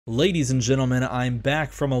Ladies and gentlemen, I'm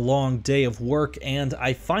back from a long day of work and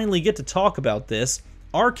I finally get to talk about this.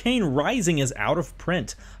 Arcane Rising is out of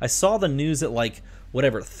print. I saw the news at like,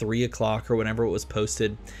 whatever, 3 o'clock or whenever it was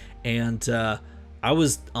posted, and I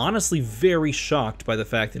was honestly very shocked by the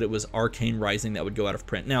fact that it was Arcane Rising that would go out of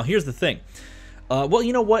print. Now, here's the thing. Well,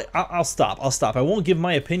 you know what? I'll stop. I won't give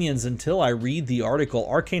my opinions until I read the article.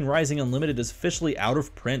 Arcane Rising Unlimited is officially out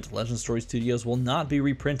of print. Legend Story Studios will not be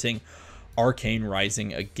reprinting Arcane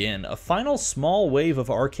Rising again. A final small wave of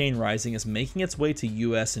Arcane Rising is making its way to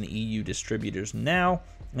US and EU distributors now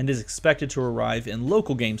and is expected to arrive in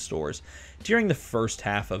local game stores during the first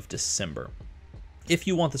half of December. If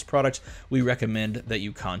you want this product, we recommend that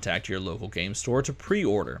you contact your local game store to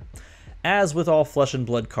pre-order. As with all Flesh and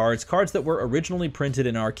Blood cards, cards that were originally printed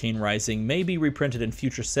in Arcane Rising may be reprinted in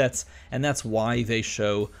future sets, and that's why they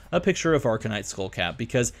show a picture of Arcanite Skullcap,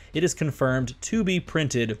 because it is confirmed to be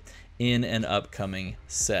printed in an upcoming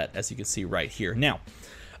set, as you can see right here. Now,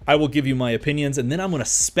 I will give you my opinions, and then I'm going to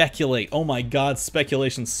speculate. Oh my god,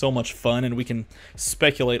 speculation's so much fun, and we can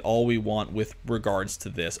speculate all we want with regards to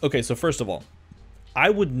this. Okay, so first of all, I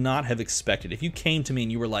would not have expected, if you came to me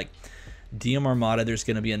and you were like, DM Armada, there's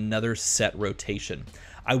going to be another set rotation.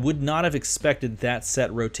 I would not have expected that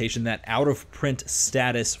set rotation, that out-of-print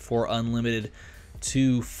status for Unlimited,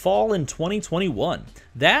 to fall in 2021.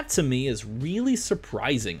 That to me is really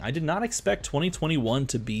surprising. I did not expect 2021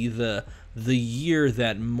 to be the year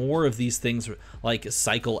that more of these things like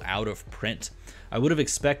cycle out of print. I would have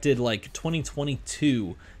expected like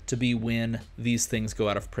 2022 to be when these things go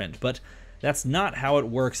out of print, but that's not how it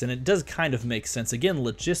works, and it does kind of make sense. Again,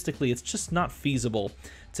 logistically, it's just not feasible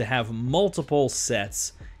to have multiple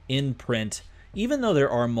sets in print, even though there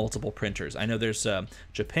are multiple printers. I know there's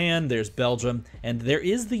Japan, there's Belgium, and there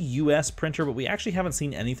is the US printer, but we actually haven't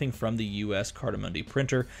seen anything from the US Cardamundi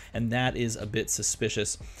printer, and that is a bit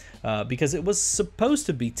suspicious because it was supposed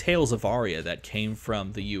to be Tales of Aria that came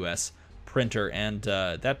from the US printer, and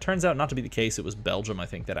that turns out not to be the case. It was Belgium, I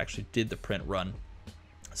think, that actually did the print run.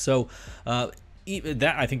 So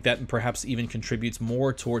that, I think that perhaps even contributes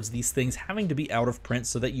more towards these things having to be out of print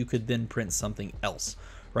so that you could then print something else,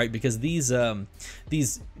 right? Because these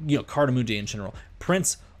Cardamundi in general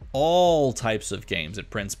prints all types of games. It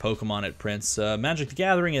prints Pokemon, it prints Magic the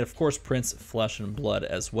Gathering, and of course prints Flesh and Blood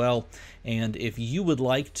as well. And if you would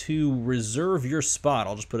like to reserve your spot,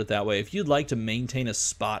 I'll just put it that way, if you'd like to maintain a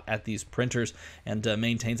spot at these printers and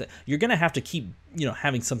maintain it, you're going to have to keep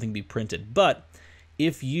having something be printed. But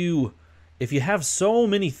if you have so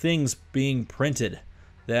many things being printed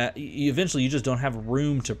that eventually you just don't have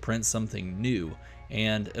room to print something new,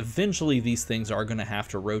 and eventually these things are going to have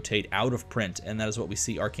to rotate out of print, and that is what we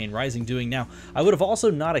see Arcane Rising doing now. I would have also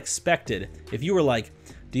not expected, if you were like,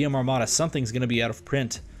 DM Armada, something's going to be out of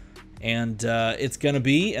print, and it's going to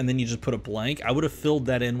be, and then you just put a blank, I would have filled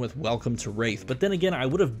that in with Welcome to Wraith. But then again, I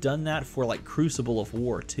would have done that for like Crucible of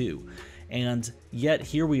War too, and yet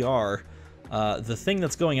here we are. The thing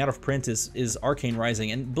that's going out of print is Arcane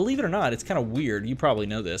Rising, and believe it or not, it's kind of weird. You probably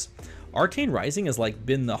know this. Arcane Rising has like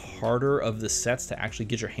been the harder of the sets to actually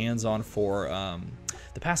get your hands on for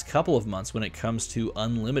the past couple of months when it comes to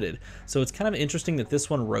Unlimited. So it's kind of interesting that this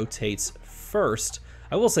one rotates first.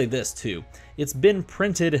 I will say this too. It's been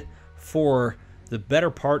printed for the better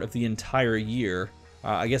part of the entire year.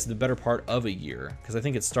 I guess the better part of a year, because I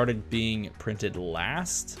think it started being printed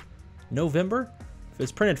last November.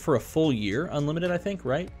 It's printed for a full year, Unlimited, I think,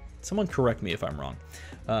 right? Someone correct me if I'm wrong.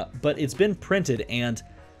 But it's been printed, and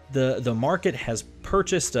the market has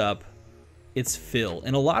purchased up its fill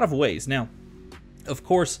in a lot of ways. Now, of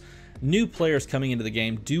course, new players coming into the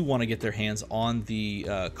game do want to get their hands on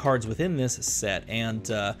the cards within this set, and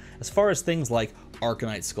as far as things like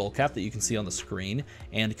Arcanite Skullcap that you can see on the screen,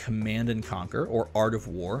 and Command and Conquer, or Art of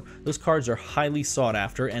War, those cards are highly sought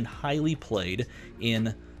after and highly played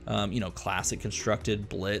in classic, constructed,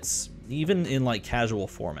 blitz, even in like casual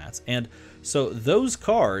formats. And so those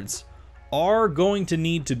cards are going to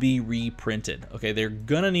need to be reprinted. Okay, they're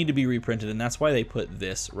gonna need to be reprinted, and that's why they put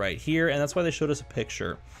this right here, and that's why they showed us a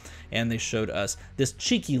picture, and they showed us this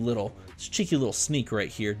cheeky little sneak right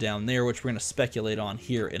here down there, which we're gonna speculate on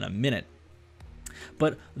here in a minute.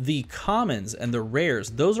 But the commons and the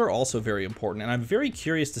rares, those are also very important, and I'm very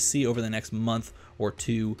curious to see over the next month or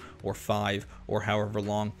 2 or 5 or however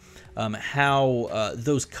long how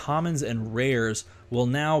those commons and rares will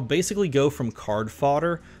now basically go from card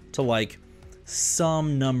fodder to like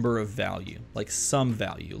some number of value, like some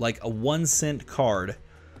value. Like a 1-cent card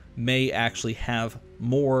may actually have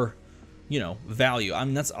more value. I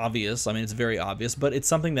mean, that's obvious. I mean, it's very obvious, but it's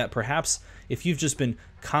something that perhaps if you've just been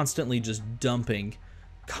constantly just dumping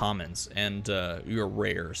commons and your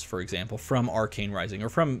rares, for example, from Arcane Rising or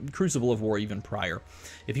from Crucible of War even prior.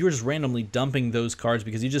 If you were just randomly dumping those cards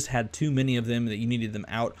because you just had too many of them that you needed them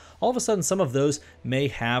out, all of a sudden some of those may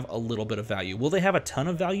have a little bit of value. Will they have a ton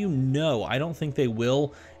of value? No, I don't think they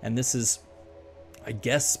will, and this is, I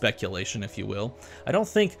guess, speculation, if you will. I don't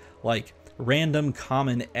think, like, random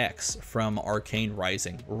common X from Arcane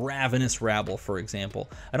Rising, Ravenous Rabble, for example,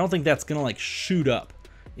 I don't think that's gonna, like, shoot up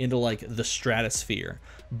into, like, the stratosphere.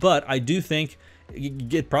 But I do think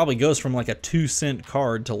it probably goes from, like, a 2-cent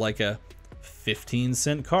card to, like, a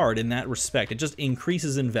 15-cent card in that respect. It just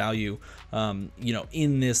increases in value, you know,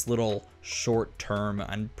 in this little short term,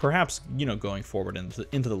 and perhaps, you know, going forward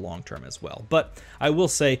into the long term as well. But I will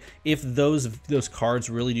say, if those cards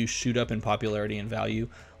really do shoot up in popularity and value,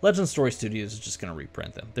 Legend Story Studios is just going to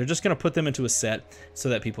reprint them. They're just going to put them into a set so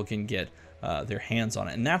that people can get their hands on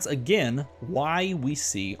it. And that's, again, why we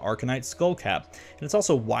see Arcanite Skullcap. And it's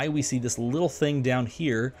also why we see this little thing down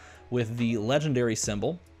here with the legendary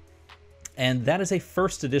symbol. And that is a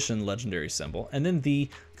first edition legendary symbol. And then the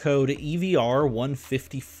code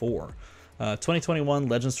EVR154. 2021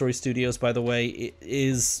 Legend Story Studios, by the way,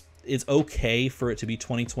 it's okay for it to be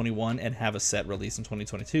 2021 and have a set release in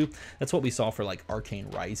 2022. That's what we saw for, like, Arcane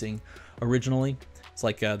Rising originally. It's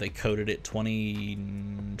like they coded it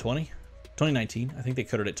 2019. I think they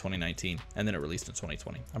coded it 2019, and then it released in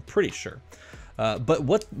 2020. I'm pretty sure. But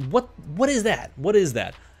what is that? What is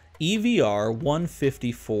that? EVR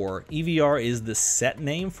 154. EVR is the set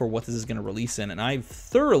name for what this is going to release in, and I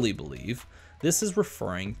thoroughly believe this is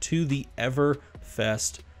referring to the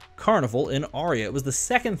Everfest Carnival in Aria. It was the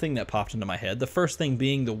second thing that popped into my head, the first thing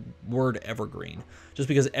being the word Evergreen, just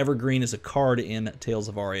because Evergreen is a card in Tales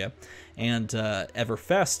of Aria, and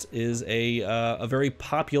Everfest is a very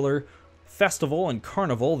popular festival and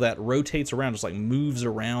carnival that rotates around, just like moves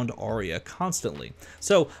around Aria constantly.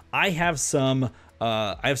 So I have some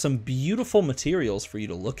beautiful materials for you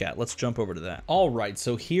to look at. Let's jump over to that. All right,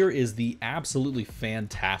 so here is the absolutely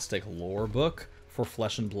fantastic lore book for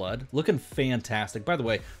Flesh and Blood. Looking fantastic. By the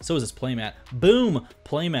way, so is this playmat. Boom!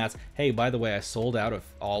 Playmats. Hey, by the way, I sold out of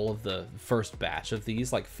all of the first batch of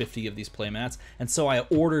these, like 50 of these playmats, and so I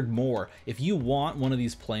ordered more. If you want one of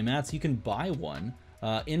these playmats, you can buy one.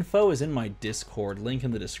 Info is in my Discord, link in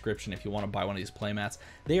the description if you want to buy one of these playmats.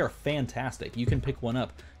 They are fantastic. You can pick one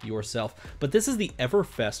up yourself. But this is the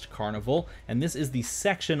Everfest Carnival, and this is the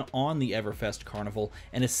section on the Everfest Carnival.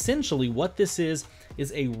 And essentially what this is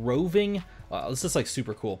a roving, this is like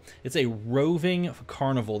super cool. It's a roving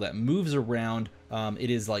carnival that moves around. It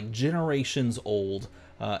is like generations old.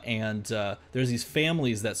 And there's these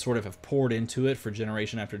families that sort of have poured into it for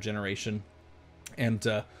generation after generation,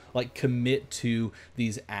 and like commit to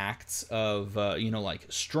these acts of you know, like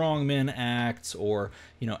strongman acts, or,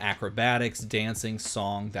 you know, acrobatics, dancing,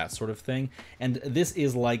 song, that sort of thing. And this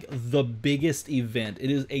is like the biggest event.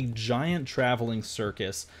 It is a giant traveling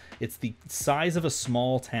circus. It's the size of a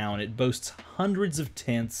small town. It boasts hundreds of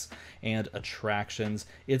tents and attractions.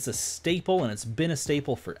 It's a staple, and it's been a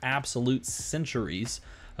staple for absolute centuries.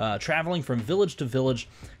 Traveling from village to village,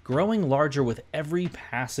 growing larger with every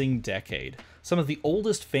passing decade. Some of the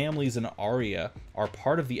oldest families in Aria are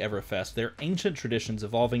part of the Everfest, their ancient traditions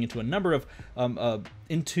evolving into a number of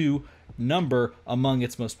among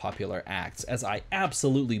its most popular acts, as I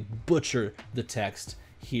absolutely butcher the text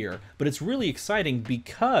here. But it's really exciting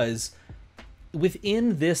because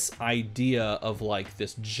within this idea of like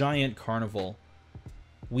this giant carnival,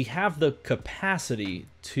 we have the capacity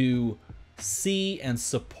to see and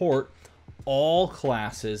support all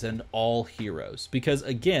classes and all heroes. Because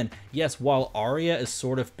again, yes, while Aria has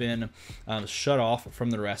sort of been shut off from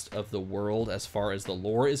the rest of the world as far as the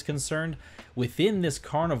lore is concerned, within this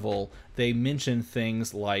carnival they mention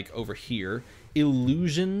things like, over here,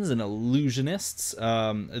 illusions and illusionists.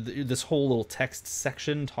 This whole little text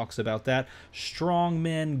section talks about that.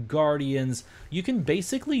 Strongmen, guardians. You can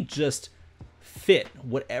basically just fit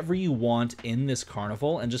whatever you want in this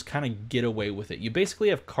carnival and just kind of get away with it. You basically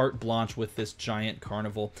have carte blanche with this giant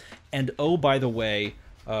carnival. And oh, by the way,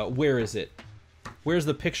 where is it? Where's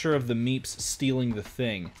the picture of the meeps stealing the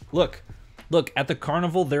thing? Look, at the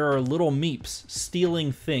carnival there are little meeps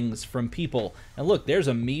stealing things from people. And look, there's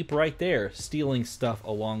a meep right there stealing stuff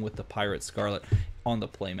along with the Pirate Scarlet on the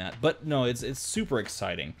playmat. But no, it's super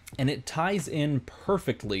exciting, and it ties in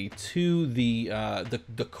perfectly to the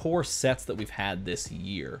core sets that we've had this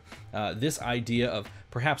year. This idea of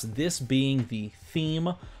perhaps this being the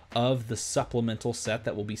theme of the supplemental set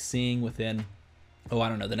that we'll be seeing within, oh, I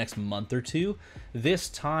don't know, the next month or two. This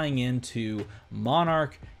tying into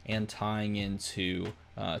Monarch and tying into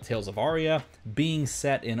Tales of Aria, being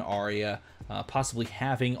set in Aria, possibly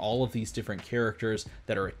having all of these different characters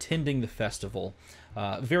that are attending the festival.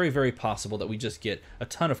 Very, very possible that we just get a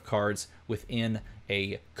ton of cards within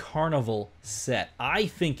a Carnival set. I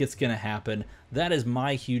think it's going to happen. That is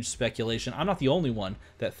my huge speculation. I'm not the only one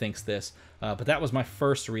that thinks this, but that was my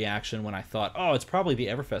first reaction when I thought, oh, it's probably the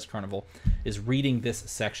Everfest Carnival, is reading this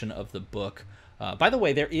section of the book. By the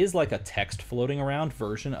way, there is like a text floating around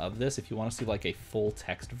version of this if you want to see like a full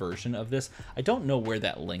text version of this. I don't know where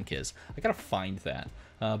that link is. I gotta find that.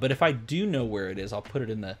 But if I do know where it is, I'll put it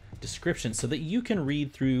in the description so that you can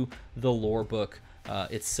read through the lore book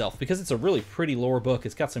itself, because it's a really pretty lore book.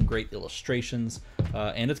 It's got some great illustrations,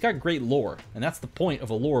 and it's got great lore, and that's the point of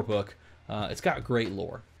a lore book. It's got great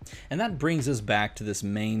lore. And that brings us back to this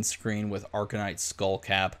main screen with Arcanite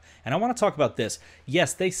Skullcap. And I want to talk about this.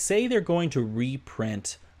 Yes, they say they're going to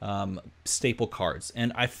reprint staple cards.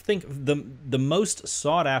 And I think the most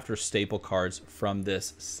sought after staple cards from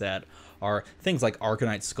this set are things like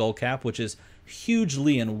Arcanite Skullcap, which is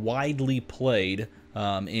hugely and widely played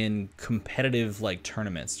in competitive like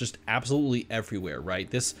tournaments, just absolutely everywhere, right?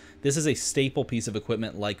 This is a staple piece of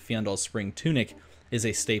equipment, like Fiondel's Spring Tunic is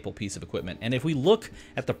a staple piece of equipment. And if we look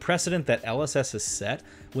at the precedent that LSS has set,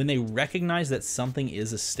 when they recognize that something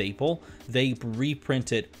is a staple, they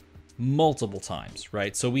reprint it multiple times,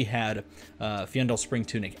 right? So we had Fiondel's Spring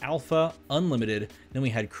Tunic Alpha, Unlimited, then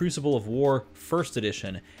we had Crucible of War, First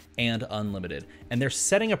Edition, and Unlimited. And they're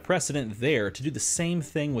setting a precedent there to do the same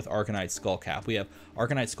thing with Arcanite Skullcap. We have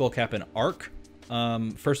Arcanite Skullcap in Arc,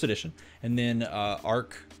 First Edition, and then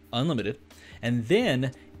Arc Unlimited. And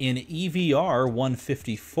then in EVR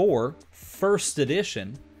 154, First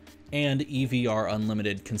Edition, and EVR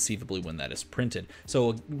Unlimited conceivably when that is printed.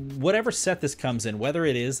 So whatever set this comes in, whether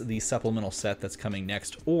it is the supplemental set that's coming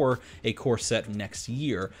next or a core set next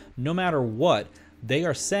year, no matter what, they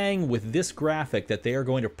are saying with this graphic that they are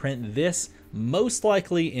going to print this most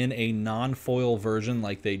likely in a non-foil version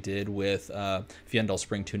like they did with Fiondel's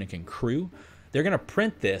Spring Tunic and Crew. They're going to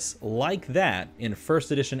print this like that in First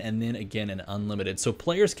Edition and then again in Unlimited, so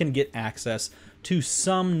players can get access to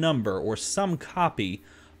some number or some copy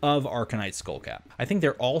of Arcanite Skullcap. I think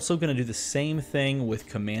they're also going to do the same thing with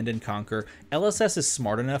Command and Conquer. LSS is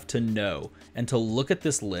smart enough to know and to look at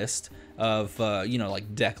this list of, you know,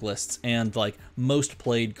 like deck lists and like most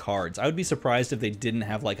played cards. I would be surprised if they didn't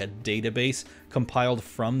have like a database compiled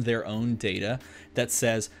from their own data that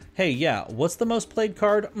says, hey, yeah, what's the most played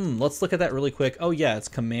card? Let's look at that really quick. Oh yeah, it's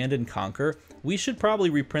Command and Conquer. We should probably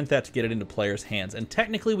reprint that to get it into players' hands. And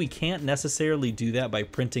technically we can't necessarily do that by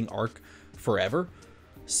printing Arc forever.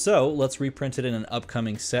 So let's reprint it in an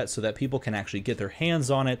upcoming set so that people can actually get their hands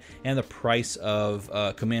on it, and the price of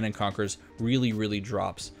Command & Conquers really, really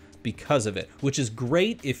drops because of it, which is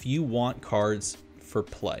great if you want cards for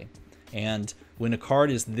play. And when a card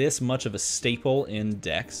is this much of a staple in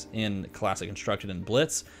decks, in Classic, Constructed, and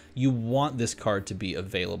Blitz, you want this card to be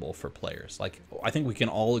available for players. Like, I think we can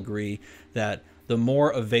all agree that the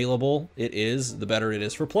more available it is, the better it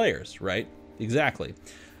is for players, right? Exactly.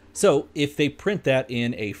 So if they print that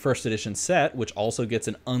in a First Edition set, which also gets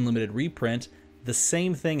an unlimited reprint, the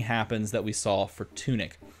same thing happens that we saw for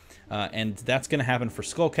Tunic. And that's going to happen for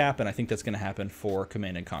Skullcap, and I think that's going to happen for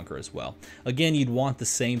Command and Conquer as well. Again, you'd want the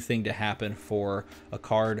same thing to happen for a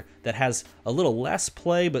card that has a little less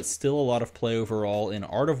play, but still a lot of play overall in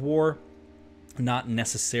Art of War. Not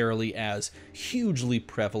necessarily as hugely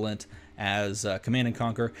prevalent as Command and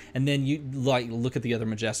Conquer. And then you like look at the other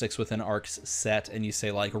Majestics within Arc's set and you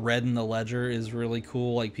say like Red in the Ledger is really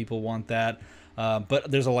cool, like people want that. But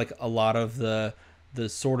there's a lot of the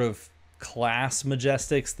sort of class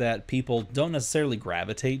Majestics that people don't necessarily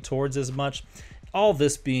gravitate towards as much. All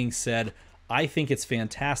this being said, I think it's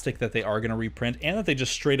fantastic that they are going to reprint, and that they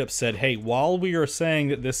just straight up said, hey, while we are saying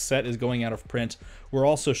that this set is going out of print, we're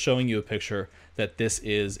also showing you a picture that this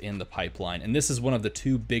is in the pipeline. And this is one of the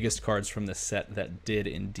two biggest cards from this set that did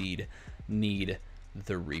indeed need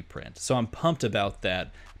the reprint. So I'm pumped about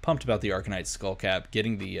that. Pumped about the Arcanite Skullcap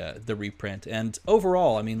getting the reprint. And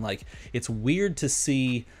overall, I mean, like, it's weird to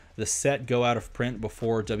see the set go out of print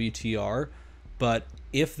before WTR, but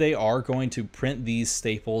if they are going to print these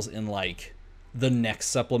staples in like the next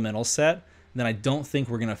supplemental set, then I don't think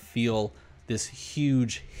we're gonna feel this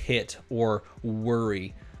huge hit or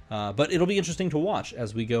worry. But it'll be interesting to watch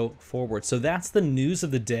as we go forward. So that's the news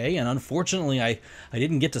of the day, and unfortunately I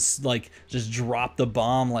didn't get to like just drop the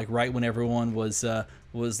bomb like right when everyone was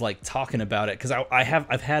like talking about it, because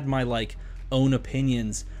I've had my like own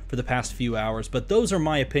opinions for the past few hours, but those are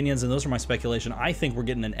my opinions and those are my speculation. I think we're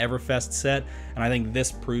getting an Everfest set, and I think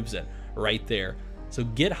this proves it right there. So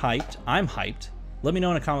get hyped. I'm hyped. Let me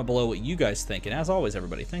know in a comment below what you guys think, and as always,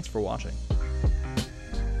 everybody, thanks for watching.